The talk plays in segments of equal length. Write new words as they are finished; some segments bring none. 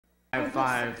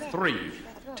553.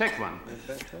 Take one.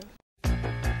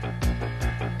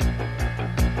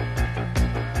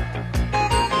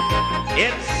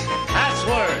 It's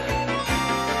Password.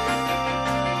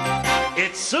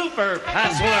 It's Super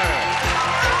Password.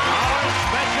 Our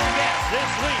special guest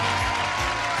this week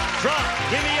from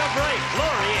Give Me a Break,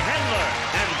 Lauri Hendler,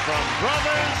 and from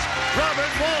Brothers,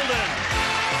 Robert Walden.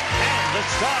 And the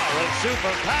star of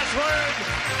Super Password,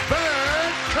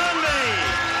 Bert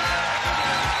Convy.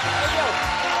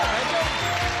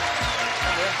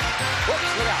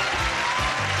 Whoops, look out.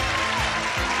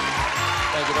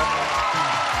 Thank you, Bert.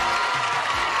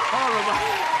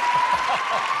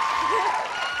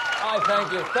 Hi,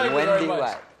 thank you. Thank you very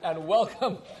much. And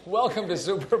welcome to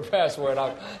Super Password.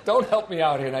 Now, don't help me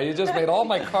out here. Now, you just made all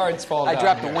my cards fall down. I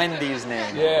dropped here. Wendy's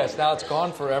name. Yes, now it's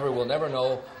gone forever. We'll never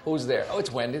know who's there. Oh,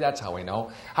 it's Wendy. That's how we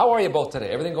know. How are you both today?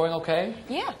 Everything going okay?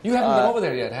 Yeah. You haven't been over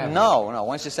there yet, have you? No. Why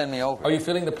don't you send me over? Are you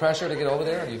feeling the pressure to get over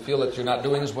there? Do you feel that you're not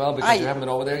doing as well because you haven't been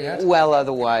over there yet? Well,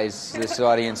 otherwise, this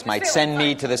audience might send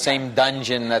me to the same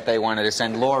dungeon that they wanted to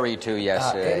send Lauri to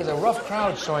yesterday. It is a rough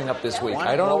crowd showing up this week.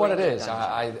 I don't know what it is.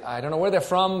 I don't know where they're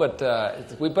from, but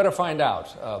we better find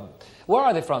out. Where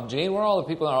are they from, Gene? Where are all the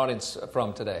people in our audience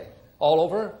from today? All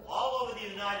over? All over the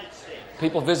United States.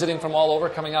 People visiting from all over,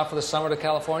 coming out for the summer to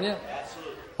California?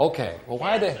 Absolutely. Okay. Well,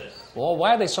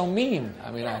 why are they so mean?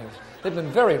 I mean, they've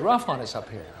been very rough on us up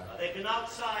here. They've been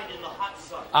outside in the hot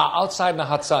sun. Outside in the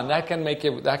hot sun. That can make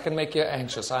you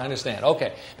anxious. I understand.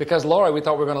 Okay. Because Lauri, we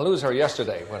thought we were going to lose her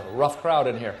yesterday. What a rough crowd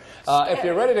in here. If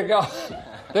you're ready to go,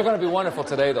 they're going to be wonderful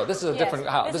today, though. This is a different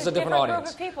house. This is a different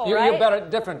audience. Group of people, You're better,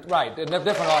 different, right? A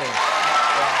different audience.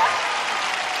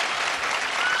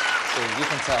 See, you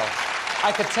can tell.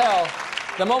 I could tell.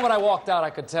 The moment I walked out, I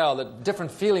could tell that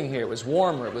different feeling here. It was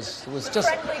warmer. It was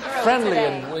just friendly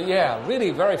and yeah, really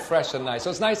very fresh and nice. So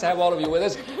it's nice to have all of you with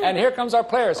us. And here comes our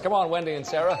players. Come on, Wendy and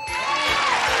Sarah.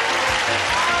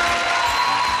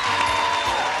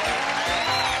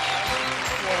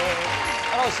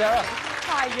 Hello, Sarah.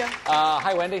 Hi, Jim.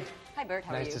 Hi, Wendy. Hi, Bert.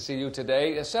 How are you? Nice to see you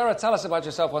today. Sarah, tell us about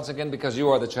yourself once again because you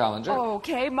are the challenger.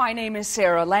 Okay, my name is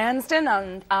Sarah Lansden,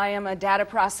 and I am a data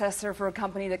processor for a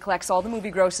company that collects all the movie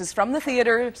grosses from the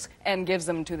theaters and gives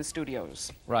them to the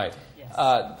studios. Right.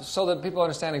 Yes. So that people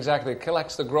understand exactly, it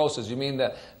collects the grosses. You mean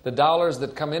that the dollars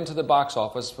that come into the box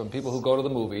office from people who go to the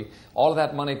movie, all of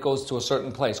that money goes to a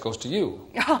certain place, goes to you.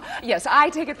 Yes, I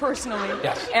take it personally.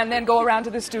 Yes. And then go around to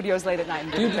the studios late at night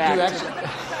and give it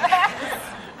back.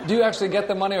 Do you actually get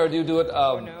the money, or do you do it?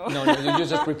 No. No, you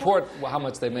just report how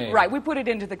much they made. Right, we put it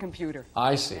into the computer.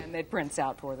 I see. And it prints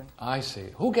out for them. I see.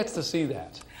 Who gets to see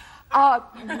that?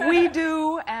 We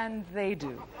do, and they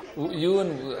do. You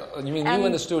and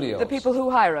the studios. The people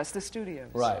who hire us, the studios.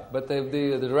 Right, but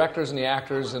the directors and the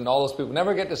actors and all those people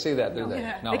never get to see that, do they?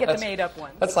 No, they get the made-up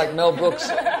ones. That's like Mel Brooks.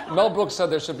 Mel Brooks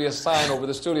said there should be a sign over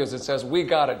the studios that says, "We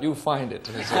got it, you find it."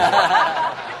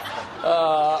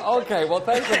 Okay, well,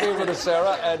 thanks for being with us,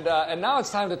 Sarah. And now it's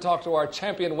time to talk to our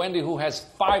champion, Wendy, who has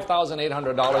 $5,800,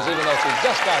 even though she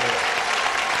just got here.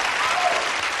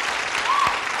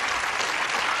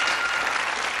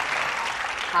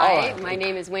 Hi, right. my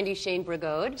name is Wendy Shane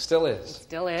Brigode. Still is.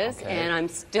 Still is, Okay. and I'm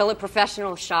still a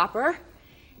professional shopper.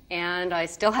 And I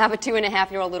still have a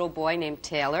 2.5-year-old little boy named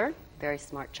Taylor, very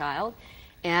smart child.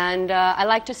 And I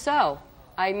like to sew.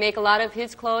 I make a lot of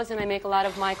his clothes and I make a lot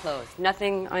of my clothes.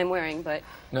 Nothing I'm wearing, but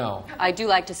No. I do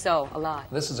like to sew a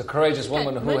lot. This is a courageous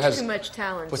woman who has too much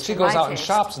talent. But she goes out and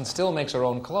shops and still makes her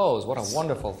own clothes. What a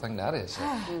wonderful thing that is.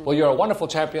 Well, you're a wonderful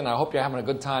champion. I hope you're having a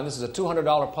good time. This is a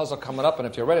 $200 puzzle coming up, and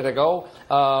if you're ready to go,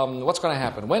 what's going to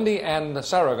happen? Wendy and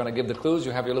Sarah are going to give the clues.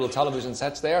 You have your little television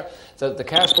sets there. So the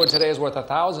cash word today is worth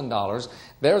 $1,000.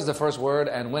 There's the first word,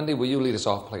 and Wendy, will you lead us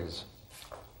off, please?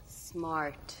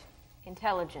 Smart.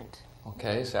 Intelligent.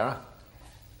 Okay, Sarah?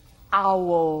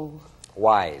 Owl.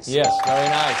 Wise. Yes, very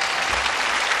nice.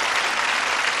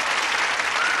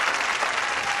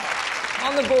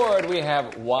 On the board, we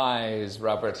have wise,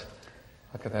 Robert.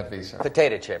 What could that be, sir?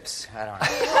 Potato chips. I don't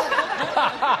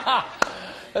know.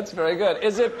 That's very good.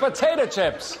 Is it potato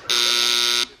chips?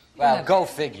 Well, go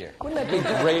figure. Wouldn't that be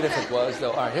great if it was,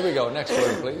 though? All right, here we go. Next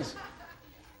word, please.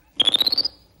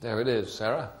 There it is,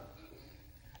 Sarah.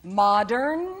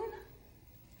 Modern.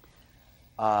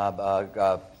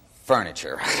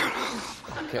 Furniture.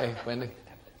 Okay, Wendy.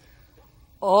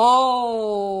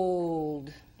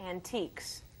 Old.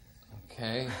 Antiques.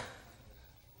 Okay.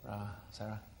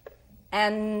 Sarah.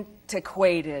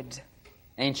 Antiquated.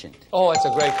 Ancient. Oh, that's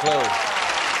a great clue.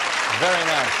 Very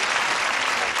nice.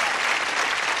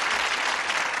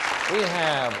 We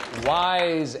have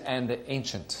wise and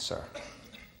ancient, sir.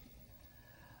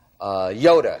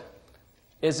 Yoda.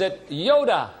 Is it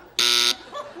Yoda?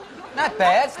 Not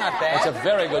bad, it's not bad. That's a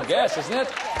very good guess, isn't it?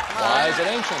 Why is it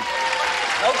ancient?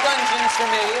 No dungeons for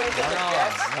me. It was a good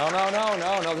guess. No.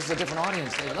 This is a different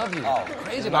audience. They love you. Oh,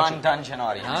 Crazy about you. non-dungeon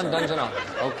audience. Non-dungeon audience.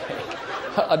 Okay.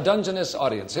 A dungeonous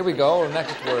audience. Here we go.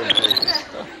 Next word, please.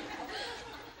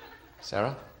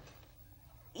 Sarah?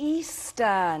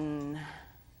 Easton.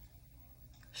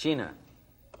 Sheena.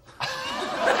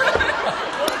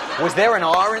 Was there an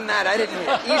R in that? I didn't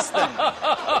hear. Easton.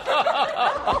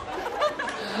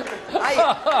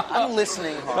 I'm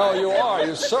listening hard. No, you are.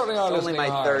 You certainly are It's listening only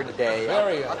my hard. third day.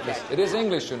 Very. It is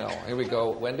English, you know. Here we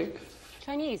go. Wendy?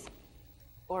 Chinese.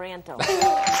 Oriental.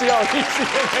 See how easy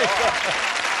it is?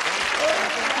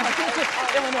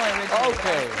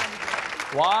 Okay.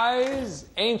 Wise,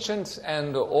 ancient,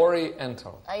 and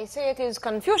oriental. I say it is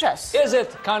Confucius. Is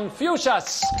it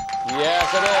Confucius?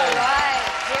 Yes, it is. Right.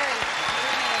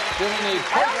 Didn't need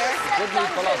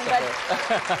philosopher.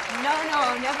 No,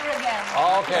 never again.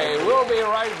 Okay, we'll be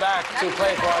right back to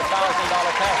play for our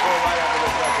 $1,000 cash roll right after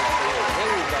this message for you.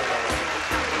 Please,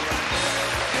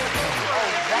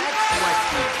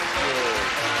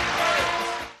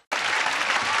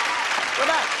 We're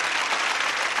back.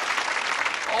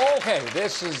 Okay,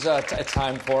 this is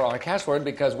time for our cash word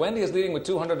because Wendy is leading with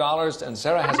 $200 and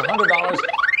Sarah has $100.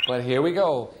 But here we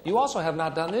go. You also have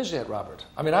not done this yet, Robert.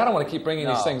 I mean, I don't want to keep bringing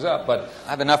these things up, but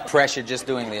I have enough pressure just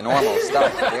doing the normal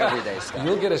stuff, the everyday stuff.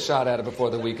 you'll get a shot at it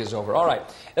before the week is over. All right,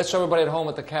 let's show everybody at home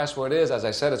what the cash word is. As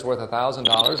I said, it's worth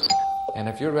 $1,000. And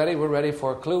if you're ready, we're ready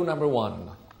for clue number 1.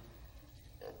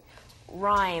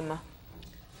 Rhyme.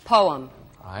 Poem.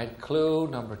 All right, clue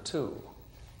number 2.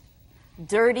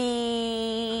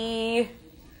 Dirty.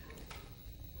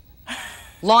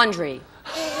 Laundry.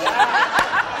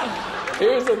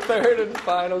 Here's the third and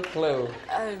final clue.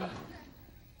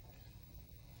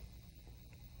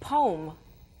 Poem.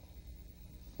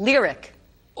 Lyric.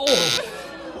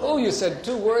 Oh, you said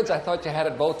 2 words. I thought you had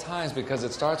it both times because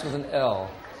it starts with an L.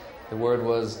 The word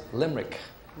was limerick.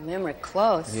 Limerick.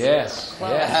 Close. Yes,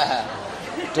 yes.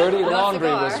 Dirty laundry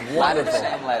was wonderful.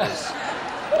 Same letters.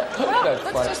 That's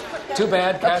funny. Too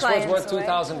bad. Cash word's worth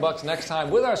 $2,000 next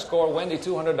time. With our score, Wendy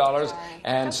 $200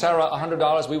 and Sarah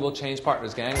 $100. We will change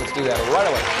partners, gang. Let's do that right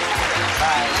away.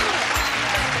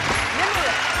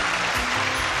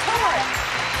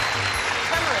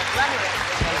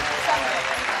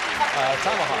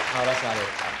 Tomahawk. No, that's not it.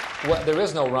 Well, there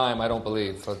is no rhyme, I don't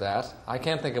believe, for that. I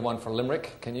can't think of one for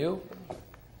limerick. Can you?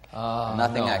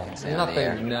 Nothing no. I can say on the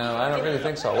air. Nothing. No, I don't really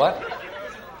think so. What?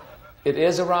 It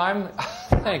is a rhyme?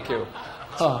 Thank you.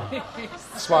 Oh,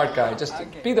 smart guy. Just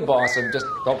be the boss and just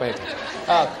don't pay attention.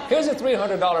 Here's a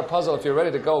 $300 puzzle if you're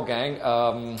ready to go, gang.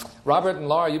 Robert and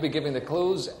Laura, you be giving the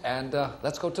clues, and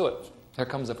let's go to it. Here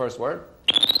comes the first word.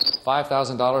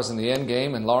 $5,000 in the end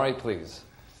game, and Laurie, please.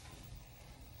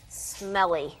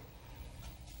 Smelly.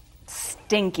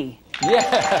 Stinky.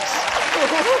 Yes.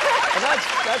 And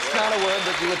that's not a word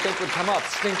that you would think would come up.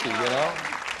 Stinky, you know.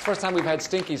 It's the first time we've had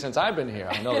stinky since I've been here.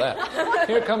 I know that.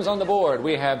 Here comes on the board.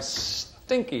 We have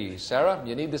stinky. Sarah,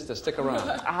 you need this to stick around.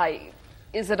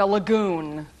 Is it a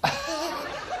lagoon?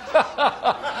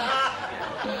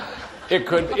 It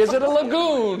could. Is it a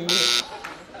lagoon?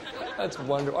 That's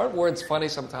wonderful. Aren't words funny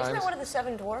sometimes? Isn't that one of the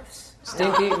 7 dwarfs?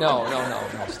 Stinky? No.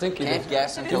 Stinky. Can't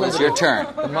guess until it's your turn.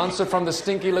 The monster from the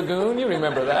Stinky Lagoon. You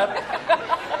remember that?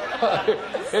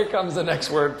 Here comes the next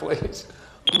word, please.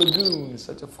 Lagoon.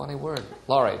 Such a funny word.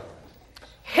 Laurie.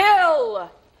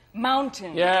 Hill.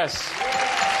 Mountain. Yes.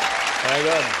 Very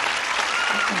good.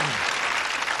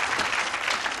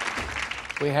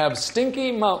 We have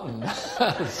Stinky Mountain.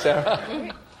 Sarah.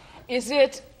 Is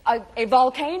it a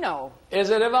volcano? Is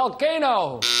it a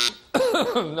volcano?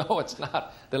 No, it's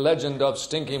not. The Legend of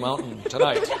Stinky Mountain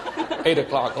tonight, 8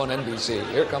 o'clock on NBC.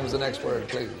 Here comes the next word,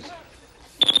 please.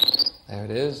 There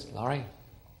it is. Laurie?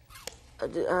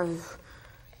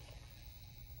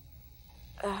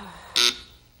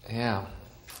 Yeah.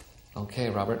 Okay,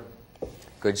 Robert.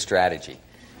 Good strategy.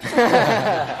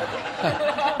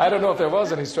 I don't know if there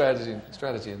was any strategy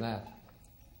in that.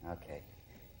 Okay.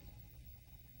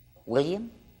 William?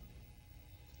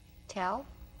 Tell.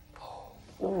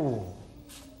 Ooh.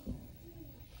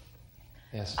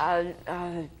 Yes.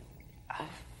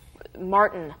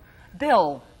 Martin.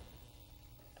 Bill.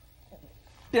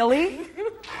 Billy?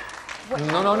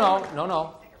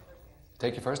 No.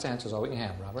 Take your first answer is all we can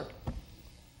have, Robert.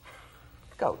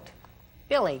 Goat.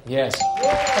 Billy. Yes.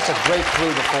 That's a great clue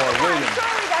before William.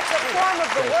 Surely that's a form of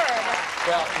the word.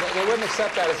 Well, they wouldn't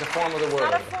accept that as a form of the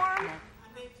word. Not a form?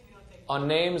 On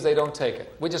names, they don't take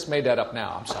it. We just made that up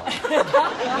now. I'm sorry.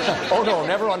 Oh, no,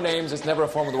 never on names. It's never a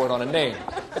form of the word on a name.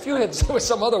 If you had with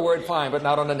some other word, fine, but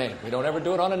not on a name. We don't ever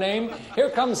do it on a name. Here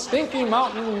comes Stinky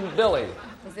Mountain Billy.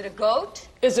 Is it a goat?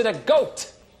 Is it a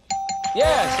goat?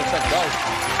 Yes, it's a goat.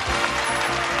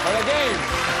 For the game.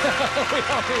 We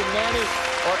don't need nanny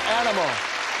or animal.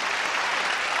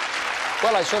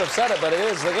 Well, I should have said it, but it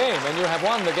is the game, and you have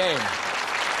won the game.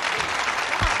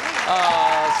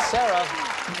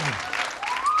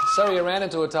 Sarah, you ran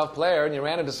into a tough player, and you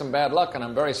ran into some bad luck, and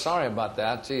I'm very sorry about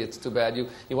that. Gee, it's too bad. You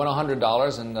won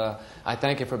 $100, and I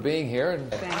thank you for being here.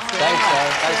 And thanks, Sarah.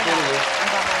 Nice meeting you.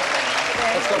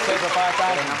 Let's go play for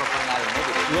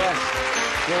 $5,000. Yes.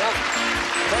 You're up.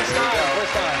 First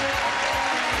time.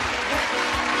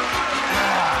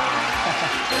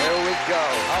 There we go.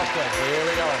 Okay, here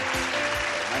we go.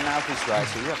 My mouth is dry,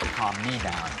 so you have to calm me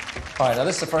down. All right, now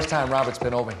this is the first time Robert's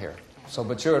been over here. So,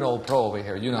 but you're an old pro over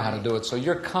here. You know how to do it. So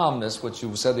your calmness, which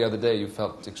you said the other day, you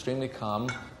felt extremely calm,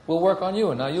 will work on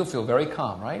you. And now you'll feel very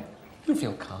calm, right? You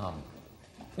feel calm.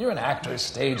 You're an actor,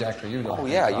 stage actor. You don't. Oh,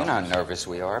 yeah, you know how nervous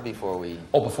we are before we...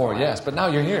 Oh, before, yes. But now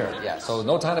you're here. Yes. So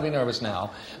no time to be nervous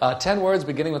now. 10 words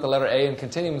beginning with the letter A and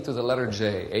continuing through the letter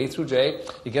J. A through J.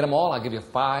 You get them all, I'll give you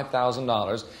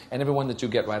 $5,000. And every one that you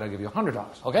get right, I'll give you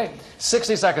 $100. Okay?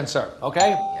 60 seconds, sir. Okay?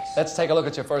 Yes. Let's take a look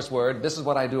at your first word. This is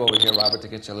what I do over here, Robert, to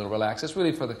get you a little relaxed. It's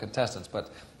really for the contestants, but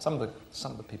some of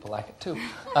the people like it, too.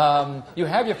 You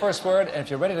have your first word, and if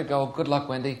you're ready to go, good luck,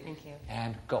 Wendy. Thank you.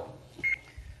 And go.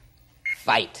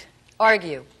 Fight.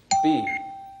 Argue. B.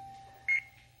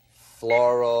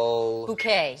 Floral.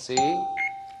 Bouquet. C.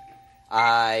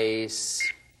 Ice.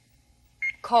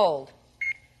 Cold.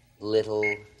 Little.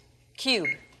 Cube.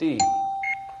 D.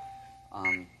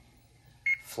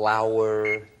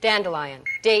 Flower. Dandelion.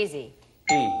 Daisy.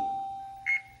 E.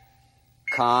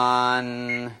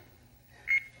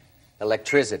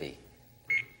 Electricity.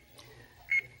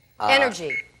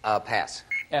 Energy. Pass.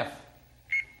 F.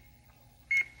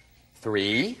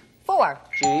 3. 4.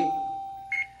 G.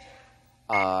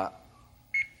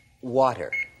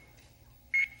 Water.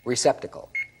 Receptacle.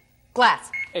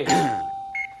 Glass. H.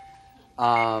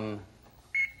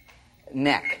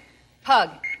 Neck. Hug.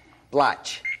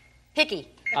 Blotch. Hickey.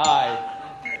 I.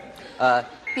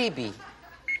 BB.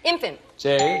 Infant.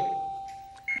 J.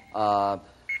 A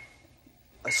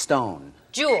stone.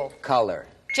 Jewel. Color.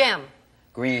 Gem.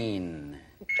 Green.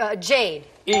 Jade.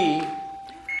 E.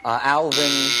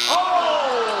 Alvin.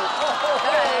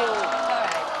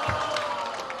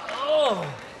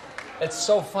 It's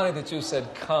so funny that you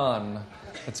said con.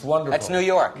 It's wonderful. That's New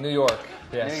York. New York,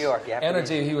 yes. New York, you have to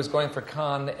Energy, he was going for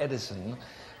Con Edison.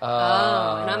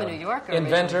 And I'm a New Yorker.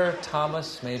 Inventor,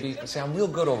 Thomas, maybe. See, I'm real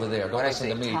good over there. Don't What'd I listen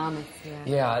to say? me. Thomas,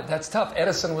 Yeah, that's tough.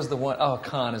 Edison was the one. Oh,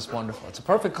 Con is wonderful. It's a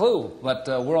perfect clue, but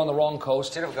we're on the wrong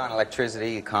coast. Should have gone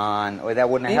electricity, or that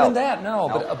wouldn't have Even helped. that, no.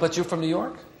 Nope. But you're from New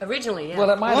York? Originally, yeah. Well,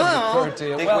 that might have occurred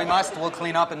to you. Think Well, we'll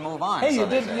clean up and move on. hey, so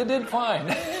you did fine.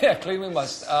 Yeah, clean we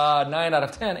must. 9 out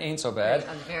of 10 ain't so bad.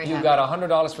 I'm very You happy. got $100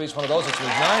 for each one of those, which means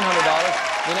 $900.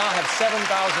 We now have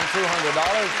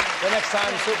 $7,200. The next time,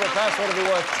 Super Password will be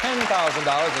worth $10,000,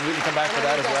 and you can come back to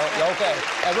that as well. Yeah, okay.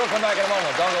 And we'll come back in a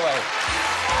moment. Don't go away.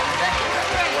 Thank you. That's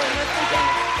the word.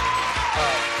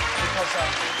 Because,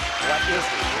 What is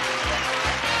it?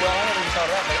 well, I never even thought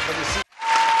of that, but you see.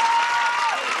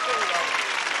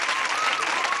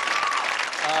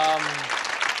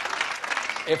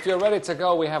 If you're ready to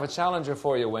go, we have a challenger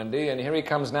for you, Wendy, and here he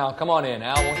comes now. Come on in,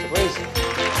 Al, won't you please?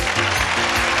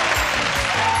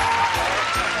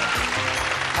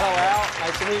 Hello, Al.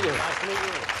 Nice to meet you. Nice to meet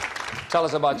you. Tell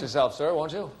us about yourself, sir,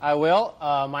 won't you? I will.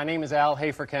 My name is Al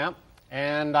Haferkamp,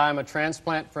 and I'm a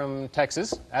transplant from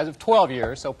Texas as of 12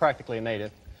 years, so practically a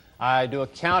native. I do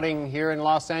accounting here in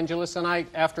Los Angeles, and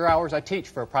after hours, I teach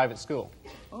for a private school.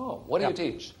 Oh, what do you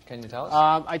teach? Can you tell us?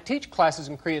 I teach classes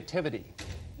in creativity.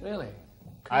 Really?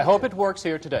 I hope it works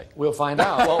here today. We'll find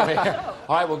out, won't we? All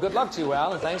right, well, good luck to you,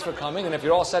 Al, and thanks for coming. And if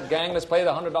you're all set, gang, let's play the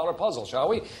 $100 puzzle, shall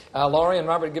we? Laurie and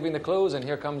Robert giving the clues, and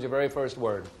here comes your very first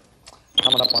word.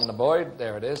 Coming up on the board.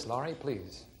 There it is. Laurie,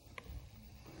 please.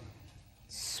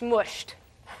 Smushed.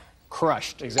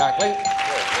 Crushed. Exactly.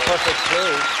 Perfect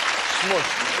clue.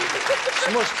 Smushed.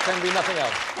 Smushed can be nothing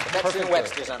else. That's Perfect in clue.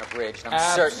 Webster's Unabridged. I'm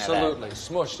certain of that. Absolutely.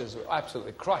 Smushed is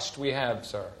absolutely. Crushed we have,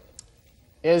 sir.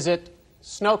 Is it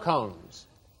snow cones?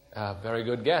 Very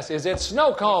good guess. Is it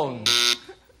snow cones?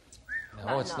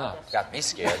 No, it's not. Got me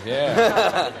scared.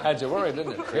 Yeah. Had you worried,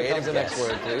 didn't it? Here comes the next guess.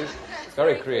 word, please.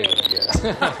 Very creative, yes.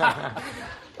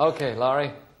 Okay,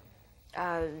 Laurie.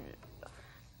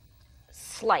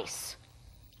 Slice.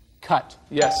 Cut.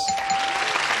 Yes.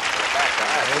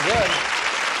 Very good.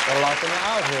 Got a lot of them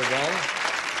out here, then.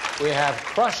 We have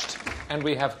crushed and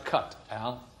we have cut,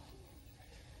 Al.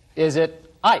 Is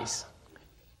it ice?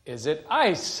 Is it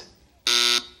ice?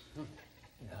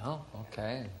 No?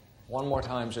 Okay. One more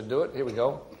time should do it. Here we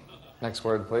go. Next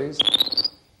word, please.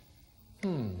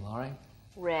 Laurie?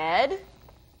 Red.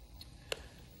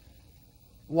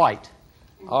 White.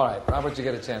 All right, Robert, you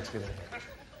get a chance to get in here.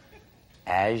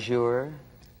 Azure.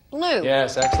 Blue.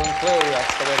 Yes, excellent clue.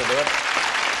 That's the way to do it.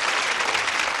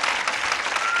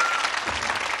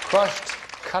 Crushed,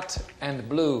 cut, and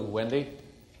blue, Wendy.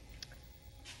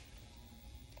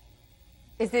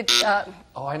 Is it,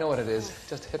 Oh, I know what it is.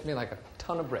 Just hit me like a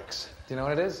ton of bricks. Do you know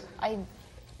what it is?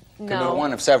 Can be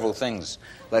one of several things.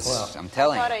 Let's. I'm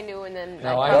telling I thought you. I knew, and then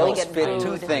No, I I'd probably know. get Those fit booed.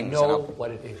 two things. Know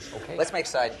what it is, okay? Let's make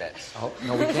side bets. Oh,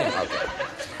 no, we can't. Okay.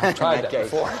 I've tried In that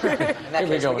case. before. In that Here we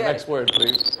case, go. forget Next it. word,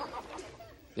 please.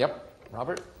 Yep.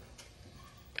 Robert?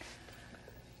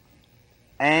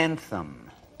 Anthem.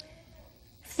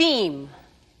 theme?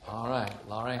 All right.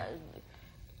 Laurie?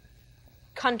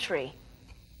 Country.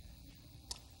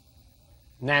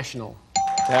 National.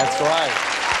 That's right.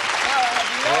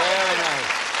 Very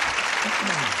nice.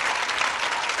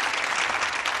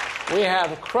 We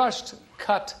have crushed,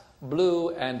 cut, blue,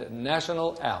 and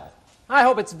national Al. I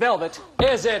hope it's velvet.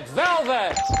 Is it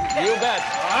velvet? You bet.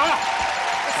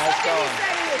 Nice going.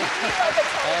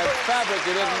 And fabric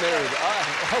you didn't need.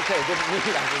 Okay, didn't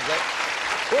need, I should say.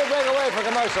 We'll break away for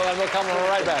commercial and we'll come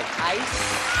right back. Ice.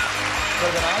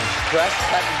 Put it on. Crushed,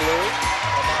 cut, and blue.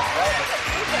 But not velvet.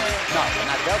 No, but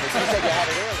not velvet. You said you had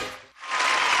it earlier.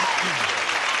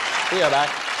 We are back.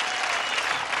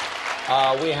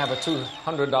 We have a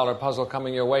 $200 puzzle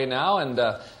coming your way now, and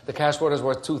the cash word is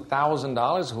worth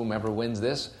 $2,000. Whomever wins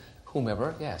this,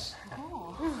 yes.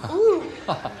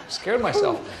 Scared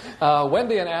myself.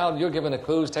 Wendy and Al, you're given the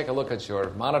clues. Take a look at your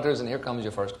monitors, and here comes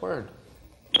your first word.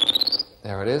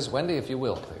 There it is. Wendy, if you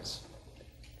will, please.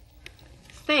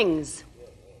 Things.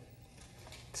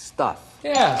 Stuff.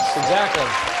 Yes, exactly.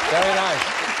 Very nice.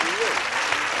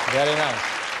 Very nice.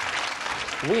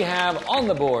 We have on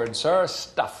the board, sir,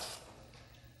 stuff.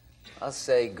 I'll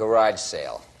say garage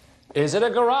sale. Is it a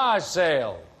garage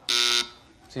sale?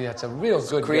 See, that's a real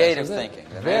good Creative guess, isn't it? thinking.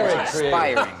 Very It's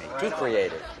creative. inspiring me. Too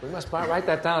creative. We must write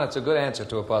that down. It's a good answer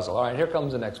to a puzzle. All right, here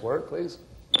comes the next word, please.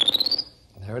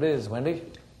 There it is, Wendy.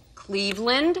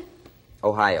 Cleveland.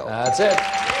 Ohio. That's it.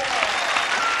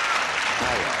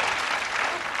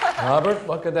 Robert,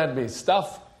 what could that be?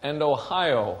 Stuff and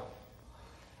Ohio.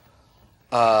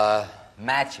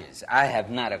 Matches. I have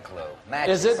not a clue.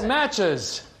 Matches. Is it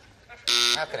matches?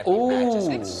 How could it be matches?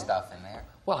 It's stuff in there.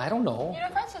 Well, I don't know. You know,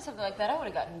 if I said something like that, I would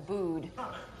have gotten booed.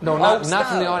 No, not stuff.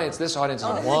 from the audience. This audience is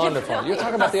wonderful. You're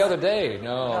talking about the other day.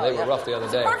 No, they were rough the other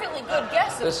day. Perfectly good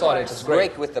guess. Of This course. audience is great.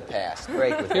 Break with the past.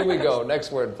 Break with Here we go.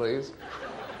 Next word, please.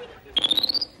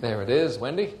 There it is,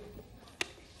 Wendy.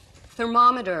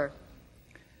 Thermometer.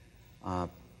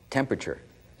 temperature.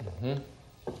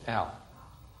 Al.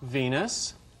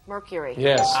 Venus. Mercury.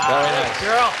 Yes, very nice.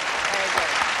 Girl.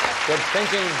 Good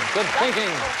thinking. Good thinking.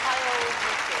 Ohio,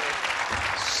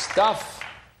 Mercury. Stuff,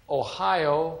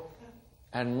 Ohio,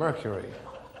 and Mercury.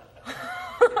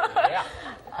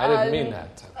 I didn't mean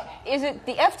that. Is it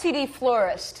the FTD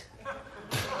florist?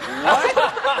 Isn't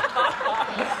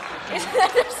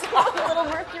that their song, Little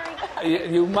Mercury?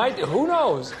 You might, who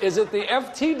knows? Is it the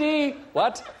FTD,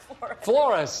 what?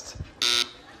 Florist.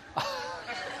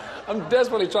 I'm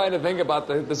desperately trying to think about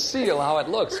the seal, how it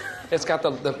looks. It's got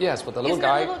the yes, with the little Isn't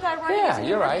guy. that little guy running? Yeah, Isn't he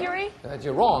you're Mercury? right.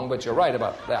 You're wrong, but you're right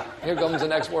about that. Here comes the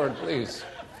next word, please.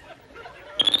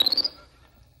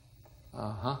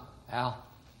 Al.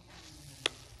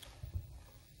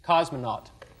 Cosmonaut.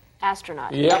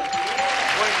 Astronaut. Yep.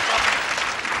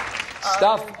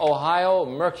 Stuff, Ohio,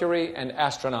 Mercury, and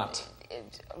astronaut.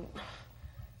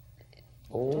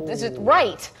 Is it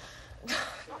right?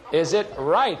 Is it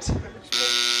right?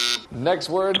 Next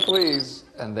word, please.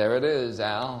 And there it is,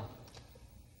 Al.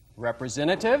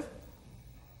 Representative.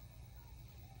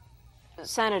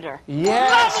 Senator.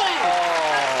 Yes. Oh,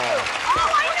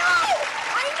 I know!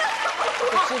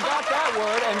 But you got that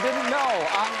word and didn't know.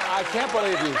 I can't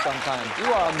believe you sometimes.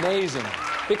 You are amazing.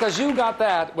 Because you got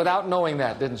that without knowing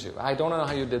that, didn't you? I don't know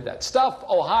how you did that. Stuff,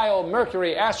 Ohio,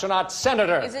 Mercury, astronaut,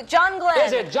 senator. Is it John Glenn?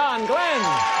 Is it John Glenn?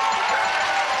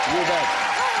 You bet.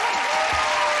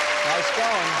 Nice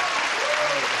going.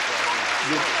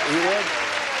 You did?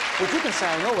 But you can say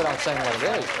I know without saying what it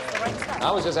is.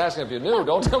 I was just asking if you knew.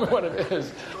 Don't tell me what it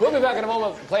is. We'll be back in a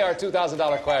moment to play our $2,000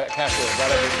 cash word. So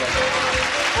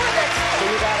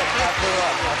you got it. I'll clear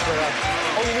up.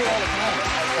 Oh, you knew all the time.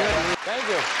 Thank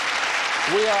you.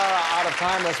 We are out of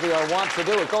time as we are wont to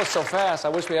do. It goes so fast. I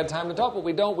wish we had time to talk, but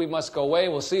we don't. We must go away.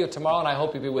 We'll see you tomorrow, and I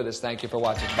hope you'll be with us. Thank you for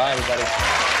watching. Bye, everybody.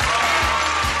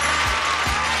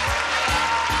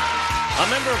 A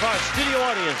member of our studio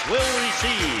audience will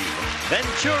receive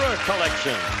Ventura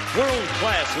Collection,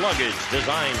 world-class luggage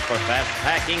designed for fast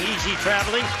packing, easy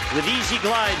traveling with easy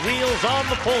glide wheels on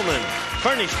the Pullman,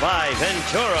 furnished by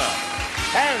Ventura.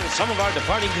 And some of our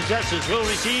departing contestants will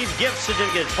receive gift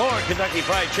certificates for Kentucky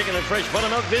Fried Chicken and fresh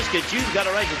buttermilk biscuits. You've got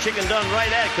to right the chicken done right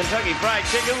at Kentucky Fried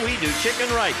Chicken. We do chicken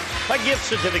right. A gift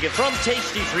certificate from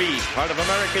Tasty Freeze, part of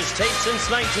America's taste since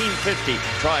 1950.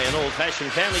 Try an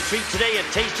old-fashioned family treat today at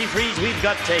Tasty Freeze. We've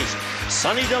got taste.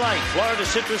 Sunny Delight, Florida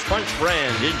Citrus Punch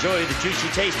brand. Enjoy the juicy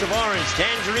taste of orange,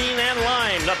 tangerine, and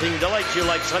lime. Nothing delights you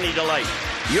like Sunny Delight.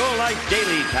 Your Life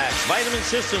Daily Packs, vitamin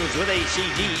systems with A, C,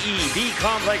 D, E, B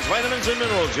complex vitamins and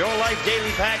minerals. Your Life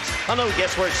Daily Packs, a no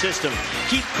guesswork system.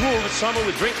 Keep cool this summer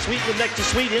with drink sweet with Nectar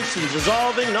Sweet, instant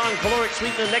dissolving, non-caloric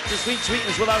sweetener. Nectar Sweet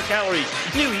sweetens without calories.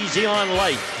 New Easy On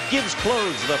Light gives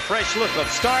clothes the fresh look of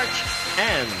starch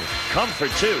and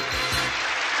comfort too.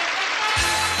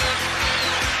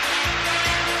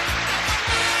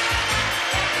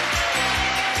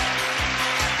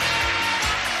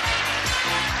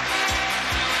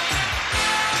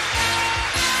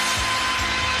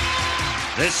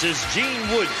 This is Gene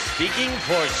Wood speaking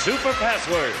for Super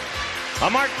Password, a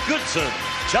Mark Goodson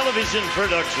television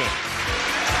production.